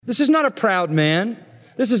This is not a proud man.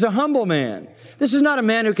 This is a humble man. This is not a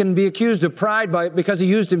man who can be accused of pride because he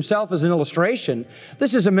used himself as an illustration.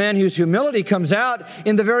 This is a man whose humility comes out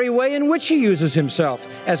in the very way in which he uses himself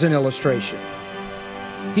as an illustration.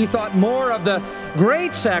 He thought more of the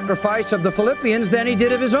great sacrifice of the Philippians than he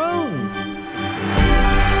did of his own.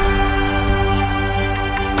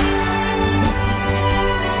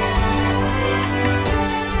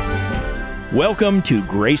 Welcome to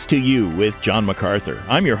Grace to You with John MacArthur.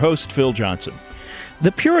 I'm your host, Phil Johnson.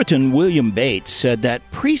 The Puritan William Bates said that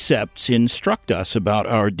precepts instruct us about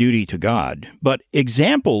our duty to God, but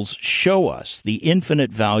examples show us the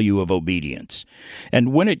infinite value of obedience.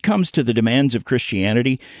 And when it comes to the demands of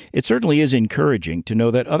Christianity, it certainly is encouraging to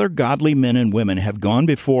know that other godly men and women have gone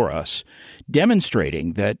before us,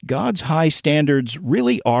 demonstrating that God's high standards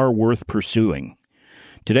really are worth pursuing.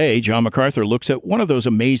 Today, John MacArthur looks at one of those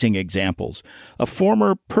amazing examples, a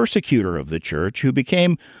former persecutor of the church who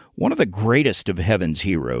became one of the greatest of heaven's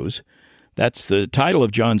heroes. That's the title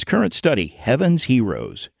of John's current study, Heaven's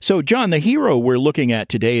Heroes. So, John, the hero we're looking at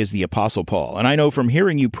today is the Apostle Paul, and I know from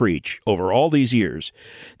hearing you preach over all these years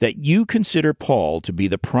that you consider Paul to be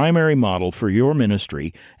the primary model for your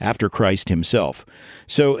ministry after Christ himself.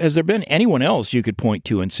 So, has there been anyone else you could point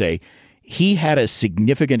to and say, he had a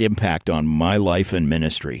significant impact on my life and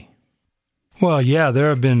ministry? Well, yeah, there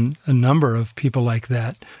have been a number of people like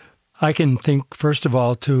that. I can think, first of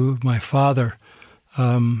all, to my father,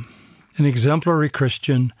 an exemplary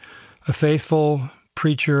Christian, a faithful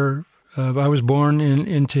preacher. I was born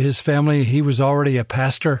into his family. He was already a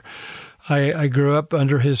pastor. I grew up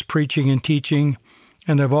under his preaching and teaching,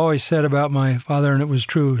 and I've always said about my father, and it was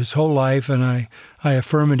true his whole life, and I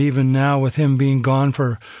affirm it even now with him being gone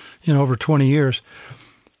for over 20 years.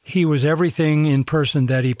 He was everything in person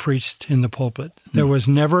that he preached in the pulpit. There was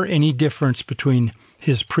never any difference between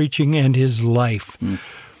his preaching and his life.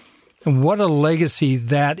 And what a legacy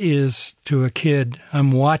that is to a kid.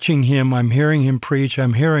 I'm watching him, I'm hearing him preach,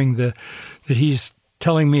 I'm hearing that he's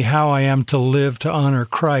telling me how I am to live to honor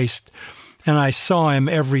Christ, and I saw him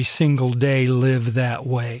every single day live that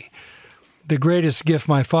way. The greatest gift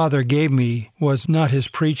my father gave me was not his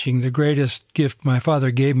preaching. The greatest gift my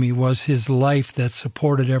father gave me was his life that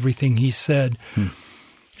supported everything he said.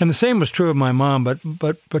 And the same was true of my mom,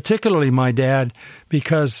 but particularly my dad,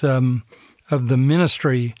 because of the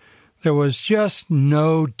ministry. There was just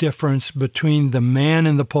no difference between the man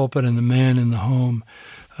in the pulpit and the man in the home.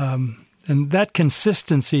 And that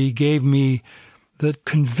consistency gave me the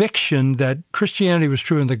conviction that Christianity was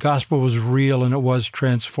true and the gospel was real and it was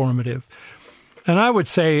transformative. And I would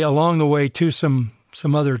say along the way, too, some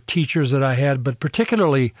other teachers that I had, but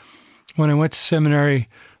particularly when I went to seminary,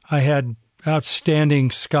 I had outstanding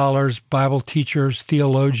scholars, Bible teachers,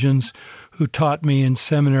 theologians who taught me in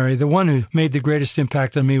seminary. The one who made the greatest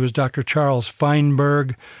impact on me was Dr. Charles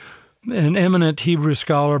Feinberg, an eminent Hebrew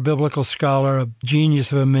scholar, biblical scholar, a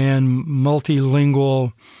genius of a man,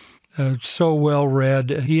 multilingual, so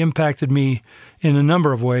well-read. He impacted me in a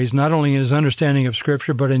number of ways, not only in his understanding of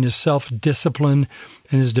Scripture, but in his self-discipline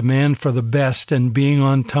and his demand for the best and being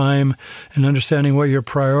on time and understanding what your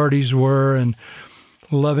priorities were and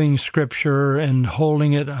loving Scripture and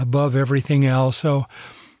holding it above everything else. So,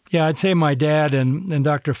 yeah, I'd say my dad and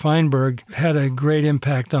Dr. Feinberg had a great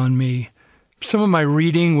impact on me. Some of my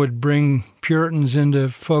reading would bring Puritans into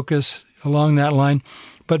focus along that line,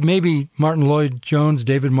 but maybe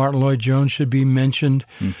David Martin Lloyd-Jones should be mentioned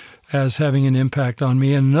as having an impact on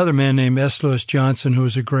me, and another man named S. Lewis Johnson, who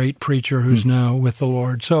was a great preacher who's now with the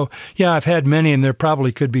Lord. So, yeah, I've had many, and there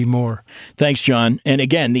probably could be more. Thanks, John. And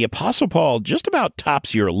again, the Apostle Paul just about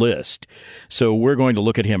tops your list, so we're going to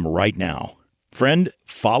look at him right now. Friend,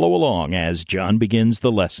 follow along as John begins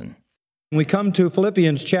the lesson. We come to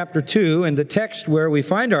Philippians chapter 2, and the text where we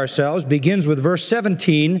find ourselves begins with verse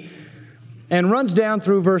 17 and runs down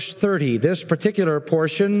through verse 30. This particular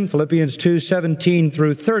portion, Philippians 2, 17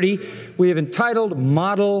 through 30, we have entitled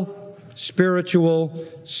Model Spiritual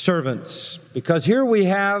Servants, because here we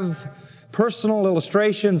have personal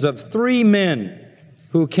illustrations of three men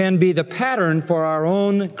who can be the pattern for our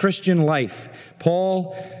own Christian life: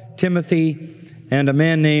 Paul, Timothy, and a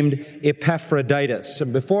man named Epaphroditus.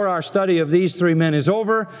 And before our study of these three men is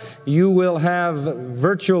over, you will have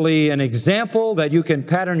virtually an example that you can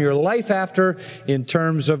pattern your life after in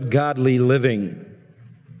terms of godly living.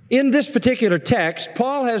 In this particular text,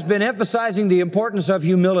 Paul has been emphasizing the importance of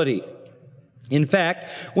humility. In fact,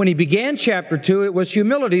 when he began chapter 2, it was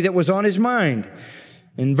humility that was on his mind.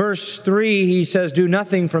 In verse 3, he says, "Do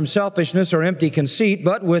nothing from selfishness or empty conceit,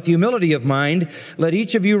 but with humility of mind, let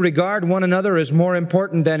each of you regard one another as more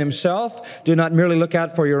important than himself. Do not merely look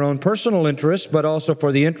out for your own personal interests, but also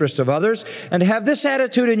for the interests of others. And have this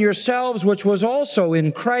attitude in yourselves, which was also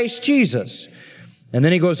in Christ Jesus." And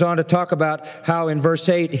then he goes on to talk about how in verse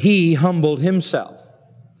 8, he humbled himself.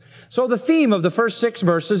 So the theme of the first 6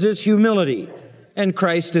 verses is humility, and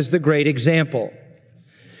Christ is the great example.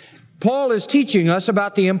 Paul is teaching us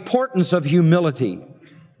about the importance of humility.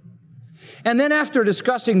 And then after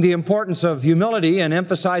discussing the importance of humility and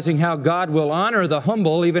emphasizing how God will honor the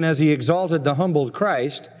humble, even as he exalted the humbled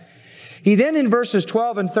Christ, he then in verses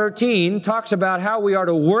 12 and 13 talks about how we are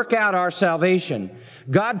to work out our salvation.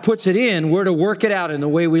 God puts it in, we're to work it out in the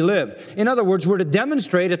way we live. In other words, we're to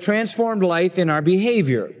demonstrate a transformed life in our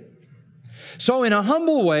behavior. So in a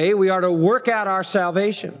humble way, we are to work out our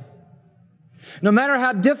salvation. No matter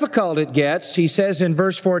how difficult it gets, he says in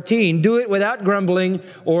verse 14, do it without grumbling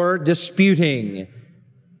or disputing.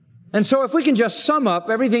 And so if we can just sum up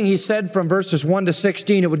everything he said from verses 1 to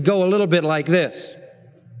 16, it would go a little bit like this.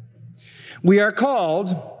 We are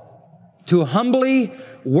called to humbly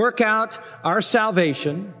work out our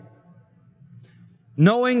salvation,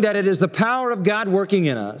 knowing that it is the power of God working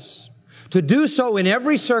in us, to do so in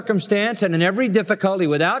every circumstance and in every difficulty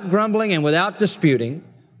without grumbling and without disputing.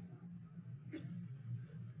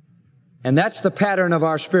 And that's the pattern of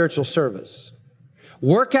our spiritual service.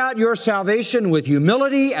 Work out your salvation with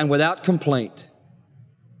humility and without complaint.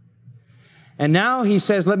 And now he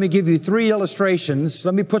says, let me give you 3 illustrations.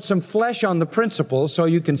 Let me put some flesh on the principles so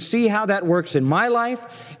you can see how that works in my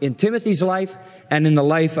life, in Timothy's life, and in the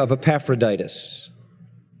life of Epaphroditus.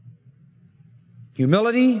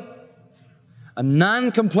 Humility, a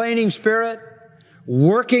non-complaining spirit,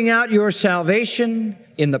 working out your salvation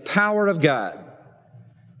in the power of God.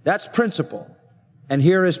 That's principle. And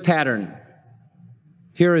here is pattern.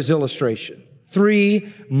 Here is illustration.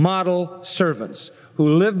 3 model servants who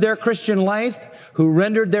lived their Christian life, who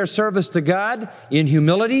rendered their service to God in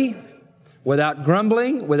humility, without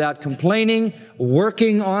grumbling, without complaining,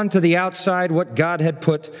 working on to the outside what God had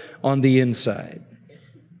put on the inside.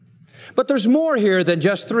 But there's more here than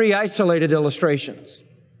just 3 isolated illustrations,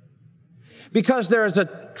 because there is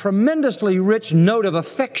a tremendously rich note of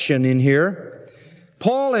affection in here.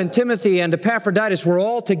 Paul and Timothy and Epaphroditus were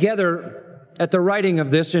all together at the writing of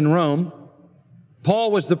this in Rome. Paul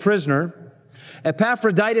was the prisoner.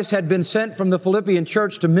 Epaphroditus had been sent from the Philippian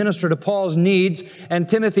church to minister to Paul's needs, and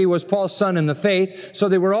Timothy was Paul's son in the faith. So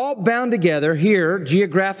they were all bound together here,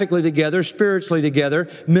 geographically together, spiritually together,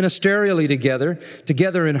 ministerially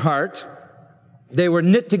together in heart. They were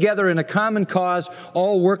knit together in a common cause,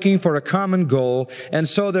 all working for a common goal. And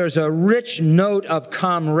so there's a rich note of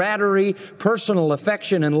camaraderie, personal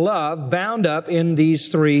affection, and love bound up in these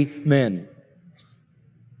 3 men.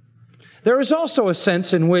 There is also a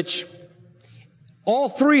sense in which all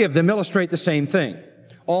 3 of them illustrate the same thing.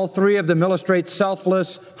 All 3 of them illustrate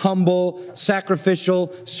selfless, humble,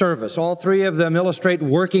 sacrificial service. All 3 of them illustrate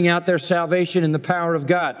working out their salvation in the power of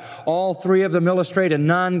God. All 3 of them illustrate a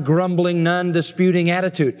non-grumbling, non-disputing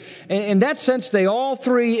attitude. In that sense, they all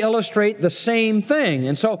 3 illustrate the same thing.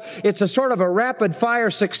 And so it's a sort of a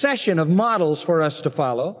rapid-fire succession of models for us to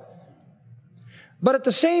follow. But at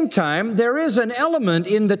the same time, there is an element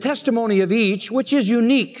in the testimony of each which is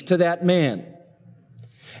unique to that man.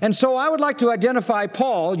 And so I would like to identify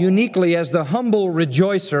Paul uniquely as the humble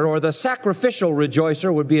rejoicer, or the sacrificial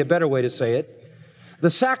rejoicer would be a better way to say it. The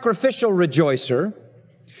sacrificial rejoicer.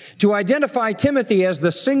 To identify Timothy as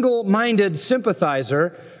the single-minded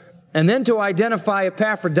sympathizer, and then to identify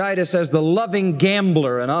Epaphroditus as the loving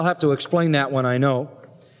gambler. And I'll have to explain that one, I know.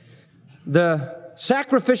 The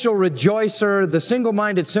sacrificial rejoicer, the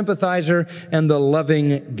single-minded sympathizer, and the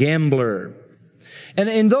loving gambler. And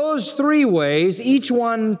in those 3 ways, each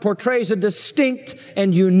one portrays a distinct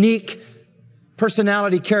and unique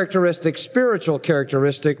personality characteristic, spiritual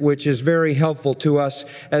characteristic, which is very helpful to us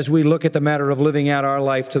as we look at the matter of living out our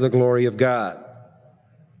life to the glory of God.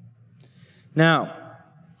 Now,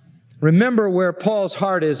 remember where Paul's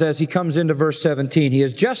heart is as he comes into verse 17. He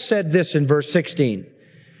has just said this in verse 16.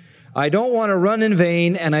 I don't want to run in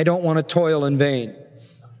vain, and I don't want to toil in vain.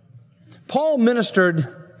 Paul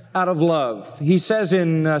ministered out of love. He says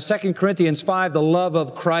in 2 Corinthians 5, the love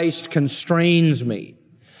of Christ constrains me.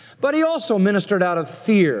 But he also ministered out of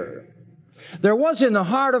fear. There was in the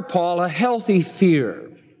heart of Paul a healthy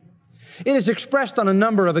fear. It is expressed on a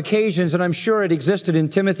number of occasions, and I'm sure it existed in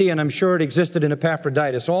Timothy, and I'm sure it existed in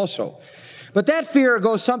Epaphroditus also. But that fear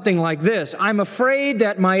goes something like this. I'm afraid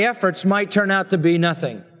that my efforts might turn out to be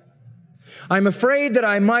nothing. I'm afraid that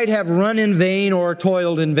I might have run in vain or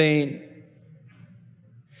toiled in vain.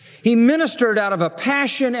 He ministered out of a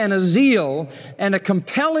passion and a zeal and a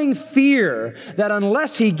compelling fear that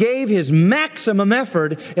unless he gave his maximum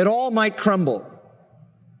effort, it all might crumble.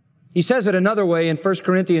 He says it another way in 1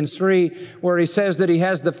 Corinthians 3, where he says that he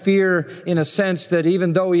has the fear in a sense that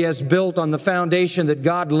even though he has built on the foundation that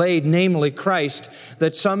God laid, namely Christ,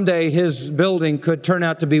 that someday his building could turn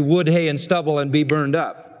out to be wood, hay, and stubble and be burned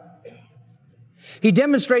up. He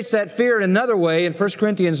demonstrates that fear in another way in 1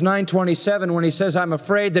 Corinthians 9:27 when he says, I'm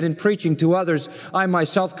afraid that in preaching to others, I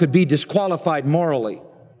myself could be disqualified morally.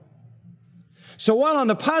 So while on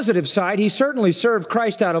the positive side, he certainly served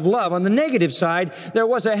Christ out of love, on the negative side, there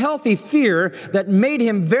was a healthy fear that made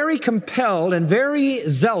him very compelled and very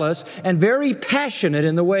zealous and very passionate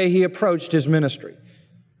in the way he approached his ministry.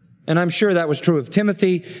 And I'm sure that was true of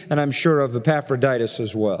Timothy, and I'm sure of Epaphroditus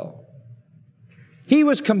as well. He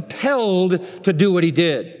was compelled to do what he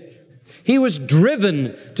did. He was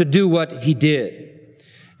driven to do what he did.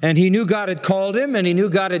 And he knew God had called him, and he knew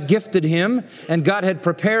God had gifted him, and God had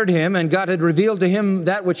prepared him, and God had revealed to him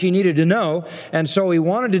that which he needed to know. And so he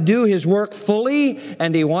wanted to do his work fully,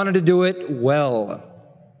 and he wanted to do it well.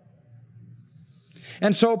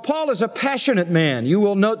 And so Paul is a passionate man. You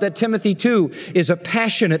will note that Timothy, too, is a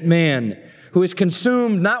passionate man who is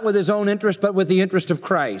consumed not with his own interest, but with the interest of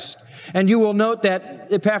Christ. And you will note that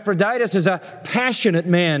Epaphroditus is a passionate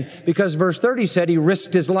man because verse 30 said he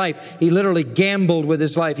risked his life. He literally gambled with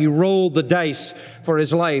his life. He rolled the dice for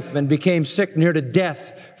his life and became sick near to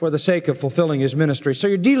death for the sake of fulfilling his ministry. So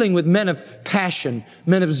you're dealing with men of passion,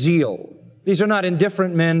 men of zeal. These are not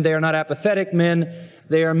indifferent men. They are not apathetic men.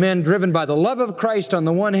 They are men driven by the love of Christ on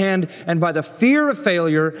the one hand and by the fear of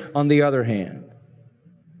failure on the other hand.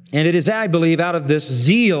 And it is, I believe, out of this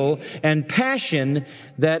zeal and passion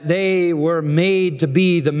that they were made to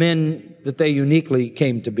be the men that they uniquely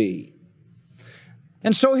came to be.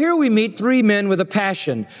 And so here we meet three men with a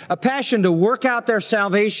passion to work out their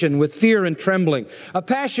salvation with fear and trembling, a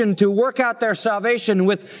passion to work out their salvation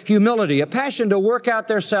with humility, a passion to work out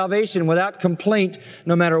their salvation without complaint,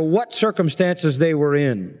 no matter what circumstances they were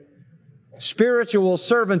in. Spiritual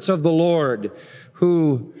servants of the Lord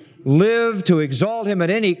who live to exalt him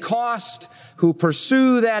at any cost, who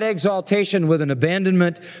pursue that exaltation with an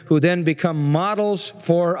abandonment, who then become models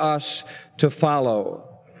for us to follow.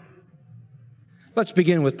 Let's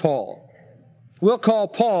begin with Paul. We'll call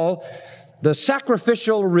Paul the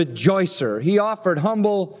sacrificial rejoicer. He offered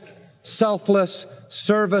humble, selfless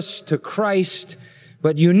service to Christ,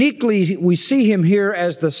 but uniquely we see him here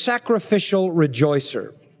as the sacrificial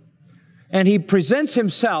rejoicer. And he presents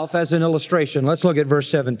himself as an illustration. Let's look at verse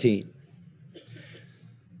 17.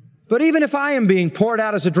 But even if I am being poured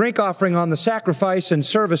out as a drink offering on the sacrifice and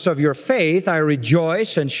service of your faith, I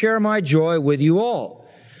rejoice and share my joy with you all.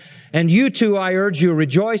 And you too, I urge you,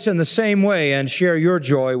 rejoice in the same way and share your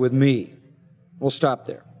joy with me. We'll stop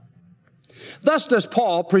there. Thus does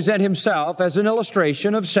Paul present himself as an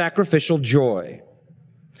illustration of sacrificial joy.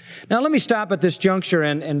 Now, let me stop at this juncture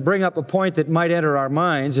and bring up a point that might enter our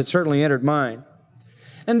minds. It certainly entered mine.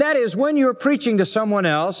 And that is when you're preaching to someone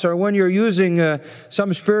else or when you're using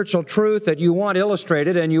some spiritual truth that you want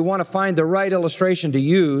illustrated and you want to find the right illustration to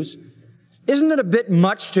use, isn't it a bit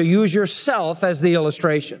much to use yourself as the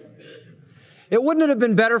illustration? Wouldn't it have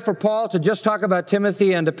been better for Paul to just talk about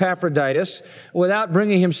Timothy and Epaphroditus without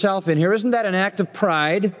bringing himself in here? Isn't that an act of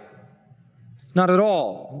pride? Not at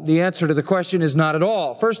all. The answer to the question is not at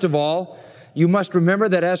all. First of all, you must remember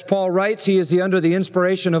that as Paul writes, he is under the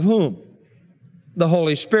inspiration of whom? The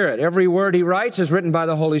Holy Spirit. Every word he writes is written by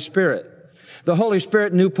the Holy Spirit. The Holy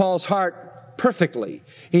Spirit knew Paul's heart perfectly.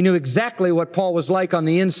 He knew exactly what Paul was like on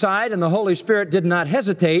the inside, and the Holy Spirit did not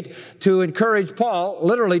hesitate to encourage Paul,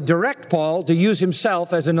 literally direct Paul, to use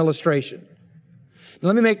himself as an illustration. Now,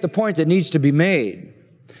 let me make the point that needs to be made.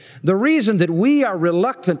 The reason that we are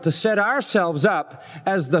reluctant to set ourselves up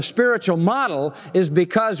as the spiritual model is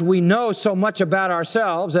because we know so much about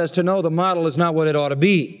ourselves as to know the model is not what it ought to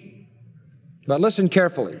be. But listen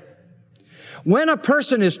carefully. When a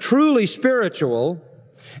person is truly spiritual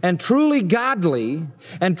and truly godly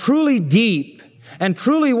and truly deep and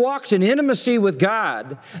truly walks in intimacy with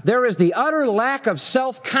God, there is the utter lack of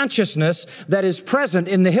self-consciousness that is present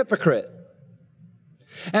in the hypocrite.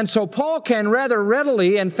 And so Paul can rather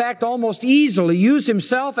readily, in fact almost easily, use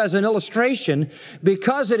himself as an illustration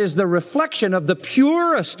because it is the reflection of the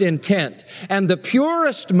purest intent and the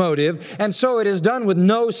purest motive, and so it is done with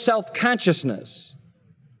no self-consciousness.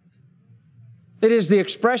 It is the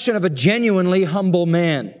expression of a genuinely humble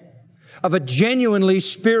man, of a genuinely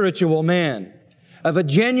spiritual man, of a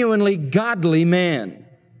genuinely godly man.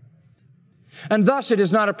 And thus it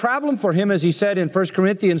is not a problem for him, as he said in 1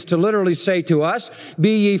 Corinthians, to literally say to us,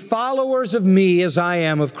 "Be ye followers of me as I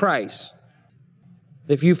am of Christ."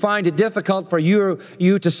 If you find it difficult for you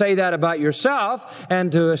to say that about yourself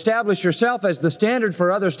and to establish yourself as the standard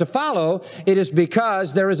for others to follow, it is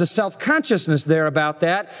because there is a self-consciousness there about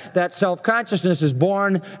that. That self-consciousness is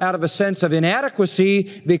born out of a sense of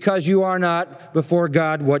inadequacy because you are not before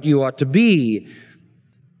God what you ought to be.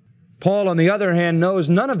 Paul, on the other hand, knows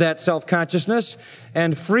none of that self-consciousness,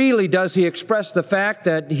 and freely does he express the fact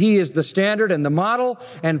that he is the standard and the model,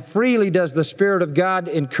 and freely does the Spirit of God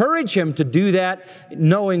encourage him to do that,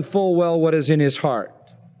 knowing full well what is in his heart.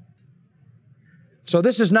 So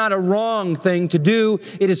this is not a wrong thing to do.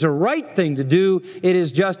 It is a right thing to do. It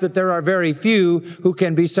is just that there are very few who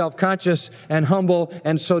can be self-conscious and humble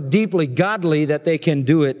and so deeply godly that they can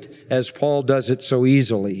do it as Paul does it so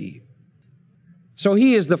easily. So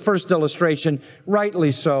he is the first illustration,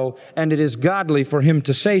 rightly so, and it is godly for him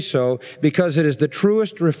to say so because it is the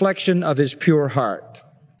truest reflection of his pure heart.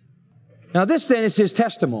 Now this then is his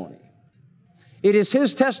testimony. It is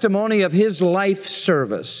his testimony of his life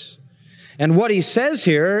service. And what he says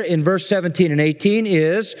here in verse 17 and 18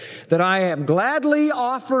 is that I am gladly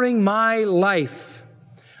offering my life.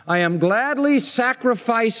 I am gladly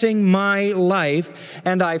sacrificing my life,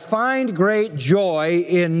 and I find great joy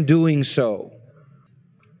in doing so.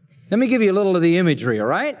 Let me give you a little of the imagery, all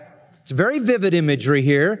right? It's very vivid imagery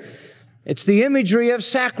here. It's the imagery of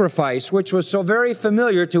sacrifice, which was so very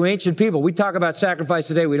familiar to ancient people. We talk about sacrifice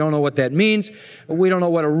today. We don't know what that means. We don't know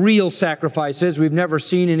what a real sacrifice is. We've never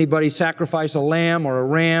seen anybody sacrifice a lamb or a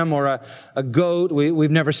ram or a goat. We've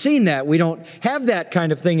never seen that. We don't have that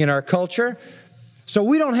kind of thing in our culture. So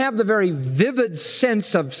we don't have the very vivid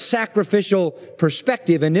sense of sacrificial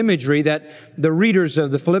perspective and imagery that the readers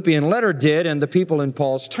of the Philippian letter did and the people in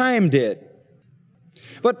Paul's time did.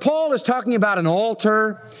 But Paul is talking about an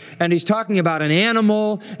altar, and he's talking about an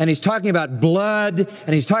animal, and he's talking about blood,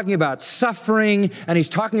 and he's talking about suffering, and he's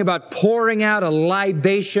talking about pouring out a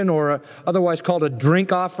libation, or otherwise called a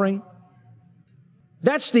drink offering.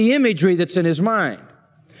 That's the imagery that's in his mind.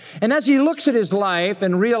 And as he looks at his life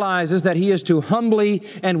and realizes that he is to humbly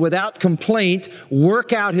and without complaint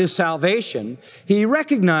work out his salvation, he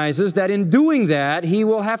recognizes that in doing that, he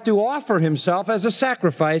will have to offer himself as a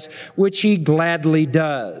sacrifice, which he gladly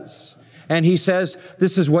does. And he says,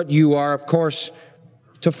 this is what you are, of course,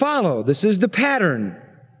 to follow. This is the pattern.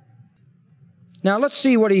 Now, let's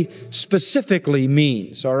see what he specifically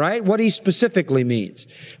means, all right? What he specifically means.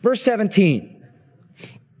 Verse 17.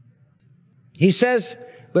 He says,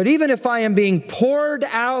 but even if I am being poured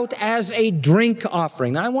out as a drink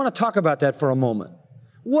offering. Now, I want to talk about that for a moment.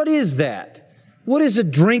 What is that? What is a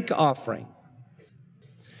drink offering?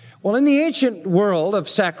 Well, in the ancient world of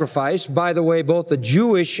sacrifice, by the way, both the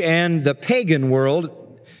Jewish and the pagan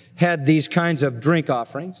world had these kinds of drink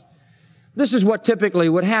offerings. This is what typically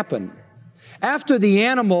would happen. After the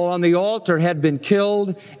animal on the altar had been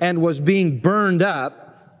killed and was being burned up,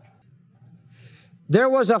 there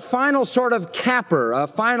was a final sort of capper, a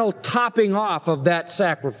final topping off of that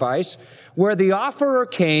sacrifice, where the offerer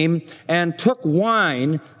came and took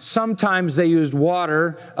wine. Sometimes they used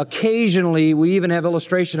water. Occasionally, we even have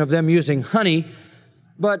illustration of them using honey,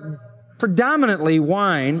 but predominantly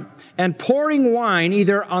wine, and pouring wine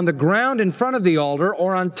either on the ground in front of the altar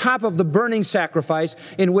or on top of the burning sacrifice,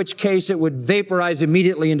 in which case it would vaporize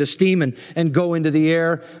immediately into steam and go into the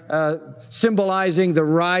air, symbolizing the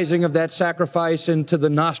rising of that sacrifice into the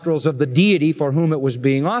nostrils of the deity for whom it was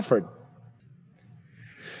being offered.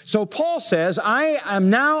 So Paul says, I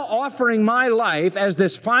am now offering my life as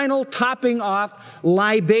this final topping off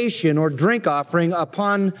libation or drink offering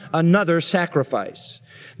upon another sacrifice.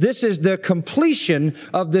 This is the completion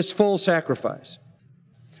of this full sacrifice.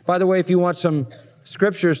 By the way, if you want some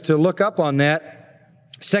scriptures to look up on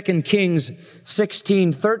that, 2 Kings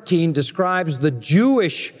 16:13 describes the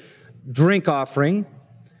Jewish drink offering.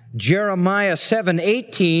 Jeremiah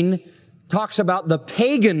 7:18 talks about the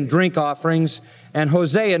pagan drink offerings, and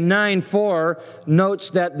Hosea 9:4 notes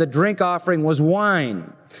that the drink offering was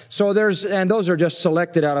wine. So and those are just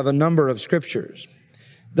selected out of a number of scriptures.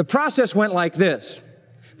 The process went like this.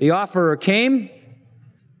 The offerer came,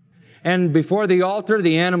 and before the altar,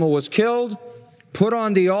 the animal was killed, put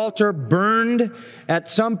on the altar, burned. At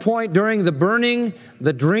some point during the burning,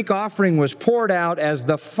 the drink offering was poured out as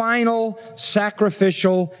the final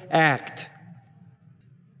sacrificial act.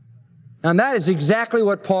 And that is exactly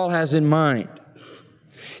what Paul has in mind.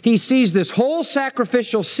 He sees this whole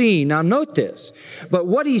sacrificial scene. Now note this, but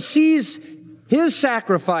what he sees his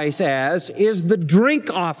sacrifice as is the drink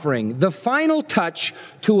offering, the final touch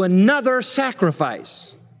to another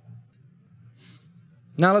sacrifice.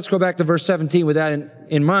 Now let's go back to verse 17 with that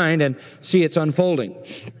in mind and see its unfolding.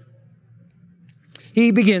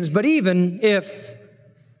 He begins, but even if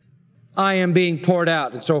I am being poured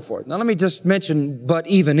out, and so forth. Now let me just mention, but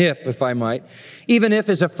even if I might. Even if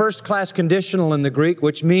is a first-class conditional in the Greek,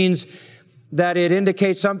 which means that it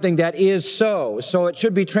indicates something that is so. So it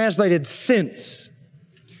should be translated since.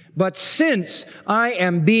 But since I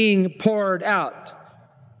am being poured out.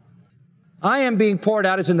 I am being poured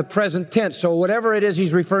out is in the present tense. So whatever it is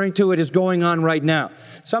he's referring to, it is going on right now.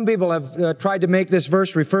 Some people have tried to make this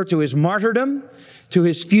verse refer to his martyrdom, to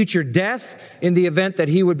his future death in the event that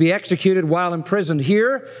he would be executed while imprisoned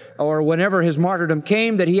here, or whenever his martyrdom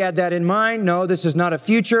came, that he had that in mind. No, this is not a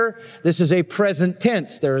future. This is a present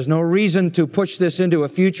tense. There is no reason to push this into a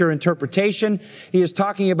future interpretation. He is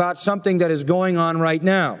talking about something that is going on right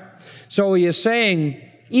now. So he is saying,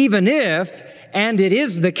 even if, and it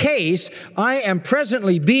is the case, I am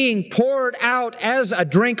presently being poured out as a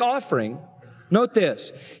drink offering. Note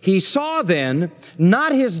this. He saw then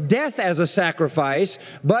not his death as a sacrifice,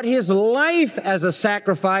 but his life as a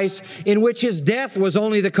sacrifice in which his death was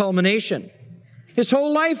only the culmination. His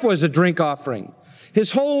whole life was a drink offering.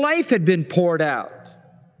 His whole life had been poured out.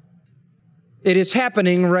 It is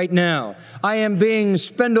happening right now. I am being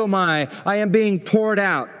spendomai. I am being poured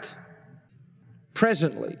out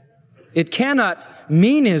presently. It cannot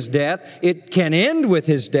mean his death. It can end with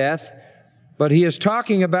his death. But he is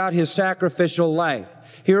talking about his sacrificial life.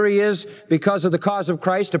 Here he is, because of the cause of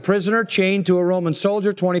Christ, a prisoner chained to a Roman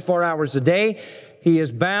soldier 24 hours a day. He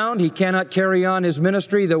is bound. He cannot carry on his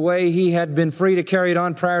ministry the way he had been free to carry it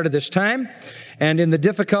on prior to this time. And in the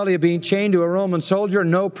difficulty of being chained to a Roman soldier,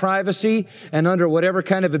 no privacy, and under whatever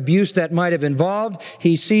kind of abuse that might have involved,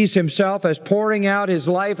 he sees himself as pouring out his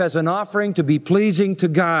life as an offering to be pleasing to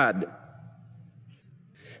God.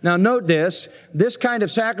 Now note this kind of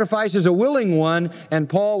sacrifice is a willing one, and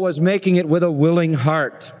Paul was making it with a willing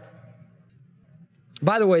heart.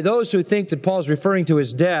 By the way, those who think that Paul's referring to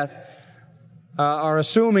his death are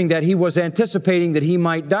assuming that he was anticipating that he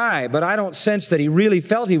might die, but I don't sense that he really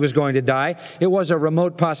felt he was going to die. It was a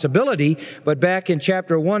remote possibility, but back in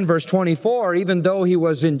chapter 1, verse 24, even though he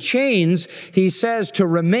was in chains, he says to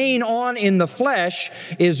remain on in the flesh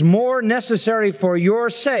is more necessary for your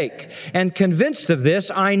sake, and convinced of this,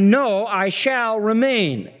 I know I shall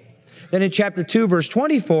remain. Then in chapter 2, verse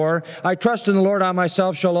 24, I trust in the Lord, I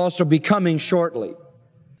myself shall also be coming shortly.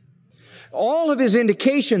 All of his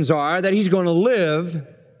indications are that he's going to live,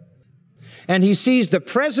 and he sees the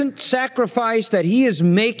present sacrifice that he is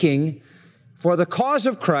making for the cause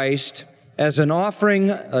of Christ as an offering,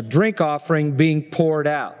 a drink offering being poured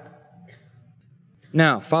out.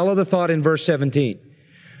 Now, follow the thought in verse 17.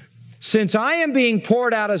 Since I am being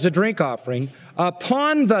poured out as a drink offering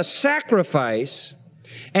upon the sacrifice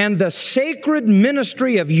and the sacred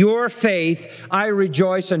ministry of your faith, I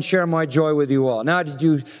rejoice and share my joy with you all. Now, did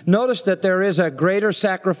you notice that there is a greater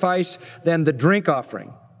sacrifice than the drink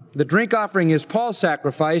offering? The drink offering is Paul's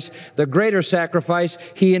sacrifice. The greater sacrifice,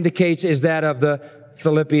 he indicates, is that of the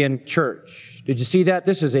Philippian church. Did you see that?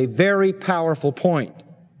 This is a very powerful point.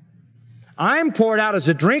 I'm poured out as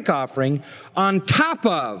a drink offering on top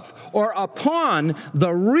of or upon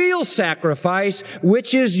the real sacrifice,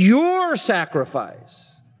 which is your sacrifice.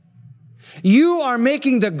 You are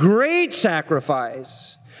making the great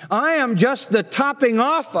sacrifice. I am just the topping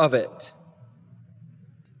off of it.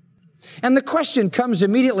 And the question comes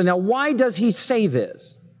immediately, now, why does he say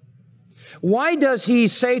this? Why does he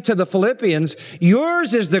say to the Philippians,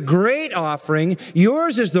 yours is the great offering,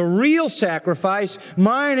 yours is the real sacrifice,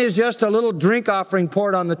 mine is just a little drink offering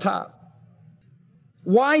poured on the top?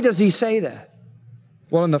 Why does he say that?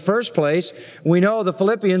 Well, in the first place, we know the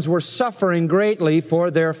Philippians were suffering greatly for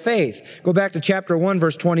their faith. Go back to chapter 1,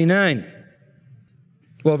 verse 29.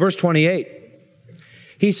 Well, verse 28.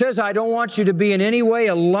 He says, I don't want you to be in any way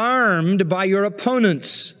alarmed by your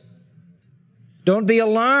opponents. Don't be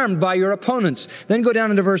alarmed by your opponents. Then go down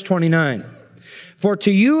into verse 29. For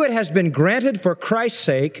to you it has been granted for Christ's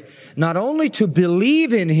sake, not only to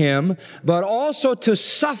believe in him, but also to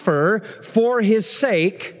suffer for his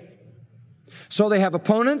sake. So they have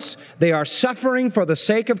opponents. They are suffering for the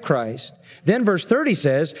sake of Christ. Then verse 30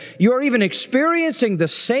 says, you are even experiencing the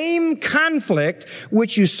same conflict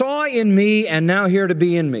which you saw in me and now here to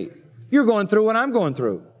be in me. You're going through what I'm going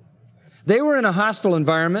through. They were in a hostile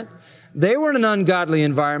environment. They were in an ungodly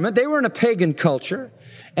environment. They were in a pagan culture.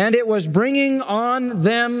 And it was bringing on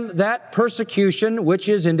them that persecution which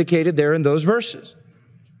is indicated there in those verses.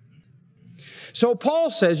 So Paul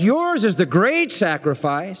says, yours is the great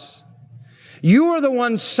sacrifice. You are the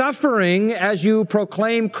one suffering as you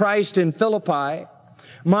proclaim Christ in Philippi.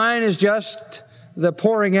 Mine is just the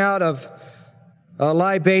pouring out of a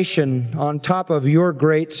libation on top of your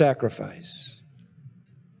great sacrifice.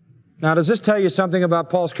 Now, does this tell you something about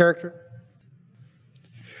Paul's character?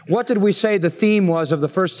 What did we say the theme was of the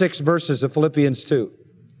first 6 verses of Philippians 2?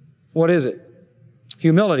 What is it?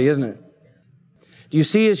 Humility, isn't it? Do you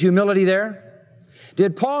see his humility there?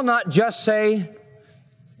 Did Paul not just say,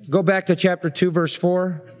 go back to chapter 2, verse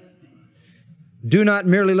 4, do not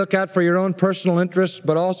merely look out for your own personal interests,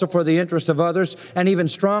 but also for the interest of others. And even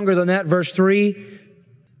stronger than that, verse 3,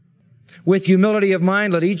 with humility of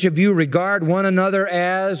mind, let each of you regard one another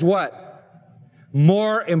as what?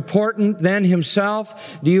 More important than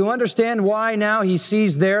himself. Do you understand why now he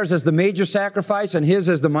sees theirs as the major sacrifice and his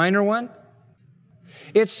as the minor one?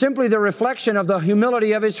 It's simply the reflection of the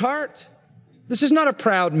humility of his heart. This is not a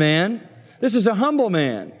proud man. This is a humble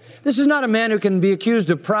man. This is not a man who can be accused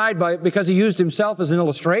of pride because he used himself as an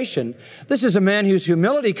illustration. This is a man whose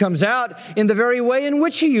humility comes out in the very way in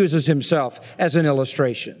which he uses himself as an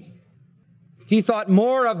illustration. He thought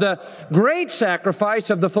more of the great sacrifice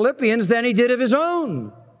of the Philippians than he did of his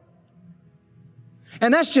own.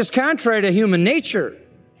 And that's just contrary to human nature.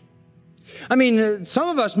 I mean, some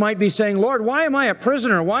of us might be saying, Lord, why am I a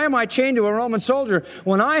prisoner? Why am I chained to a Roman soldier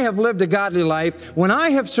when I have lived a godly life, when I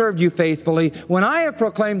have served you faithfully, when I have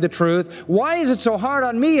proclaimed the truth? Why is it so hard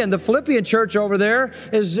on me? And the Philippian church over there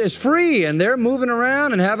is free, and they're moving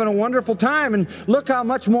around and having a wonderful time, and look how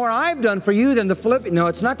much more I've done for you than the Philippians. No,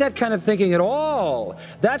 it's not that kind of thinking at all.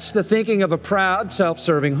 That's the thinking of a proud,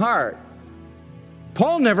 self-serving heart.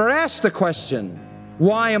 Paul never asked the question,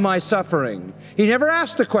 why am I suffering? He never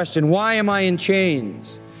asked the question, why am I in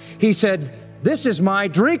chains? He said, this is my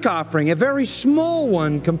drink offering, a very small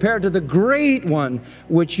one compared to the great one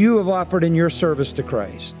which you have offered in your service to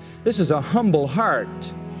Christ. This is a humble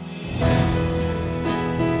heart.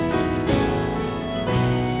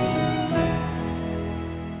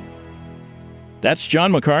 That's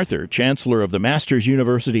John MacArthur, Chancellor of the Masters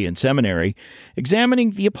University and Seminary, examining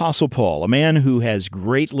the Apostle Paul, a man who has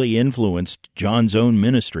greatly influenced John's own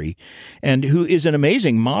ministry and who is an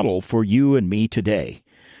amazing model for you and me today.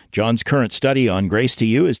 John's current study on Grace to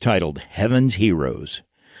You is titled Heaven's Heroes.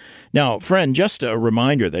 Now, friend, just a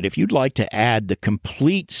reminder that if you'd like to add the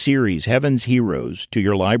complete series Heaven's Heroes to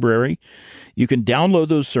your library, you can download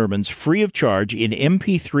those sermons free of charge in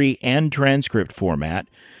MP3 and transcript format.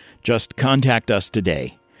 Just contact us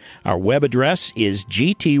today. Our web address is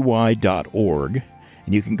gty.org,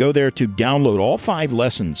 and you can go there to download all 5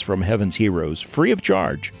 lessons from Heaven's Heroes free of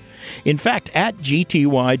charge. In fact, at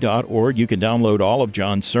gty.org, you can download all of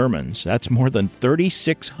John's sermons. That's more than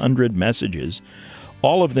 3,600 messages,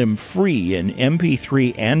 all of them free in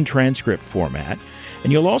MP3 and transcript format.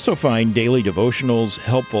 And you'll also find daily devotionals,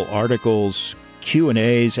 helpful articles,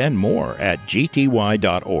 Q&As, and more at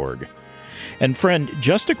gty.org. And friend,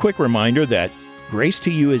 just a quick reminder that Grace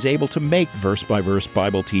to You is able to make verse-by-verse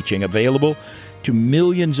Bible teaching available to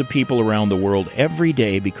millions of people around the world every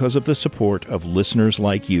day because of the support of listeners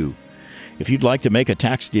like you. If you'd like to make a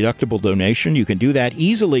tax-deductible donation, you can do that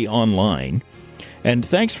easily online. And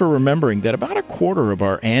thanks for remembering that about a quarter of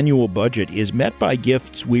our annual budget is met by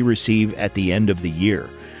gifts we receive at the end of the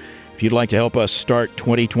year. If you'd like to help us start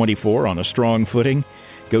 2024 on a strong footing,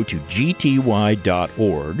 go to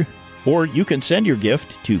gty.org. Or you can send your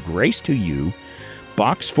gift to Grace to You,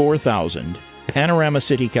 Box 4000, Panorama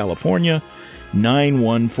City, California,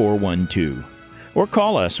 91412. Or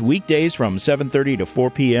call us weekdays from 7:30 to 4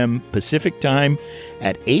 p.m. Pacific Time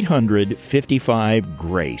at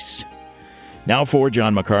 855-GRACE. Now for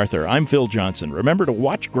John MacArthur, I'm Phil Johnson. Remember to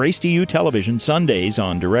watch Grace to You television Sundays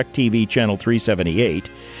on DirecTV Channel 378,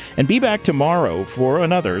 and be back tomorrow for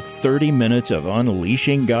another 30 minutes of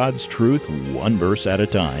unleashing God's truth one verse at a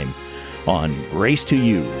time on Grace to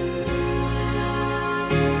You.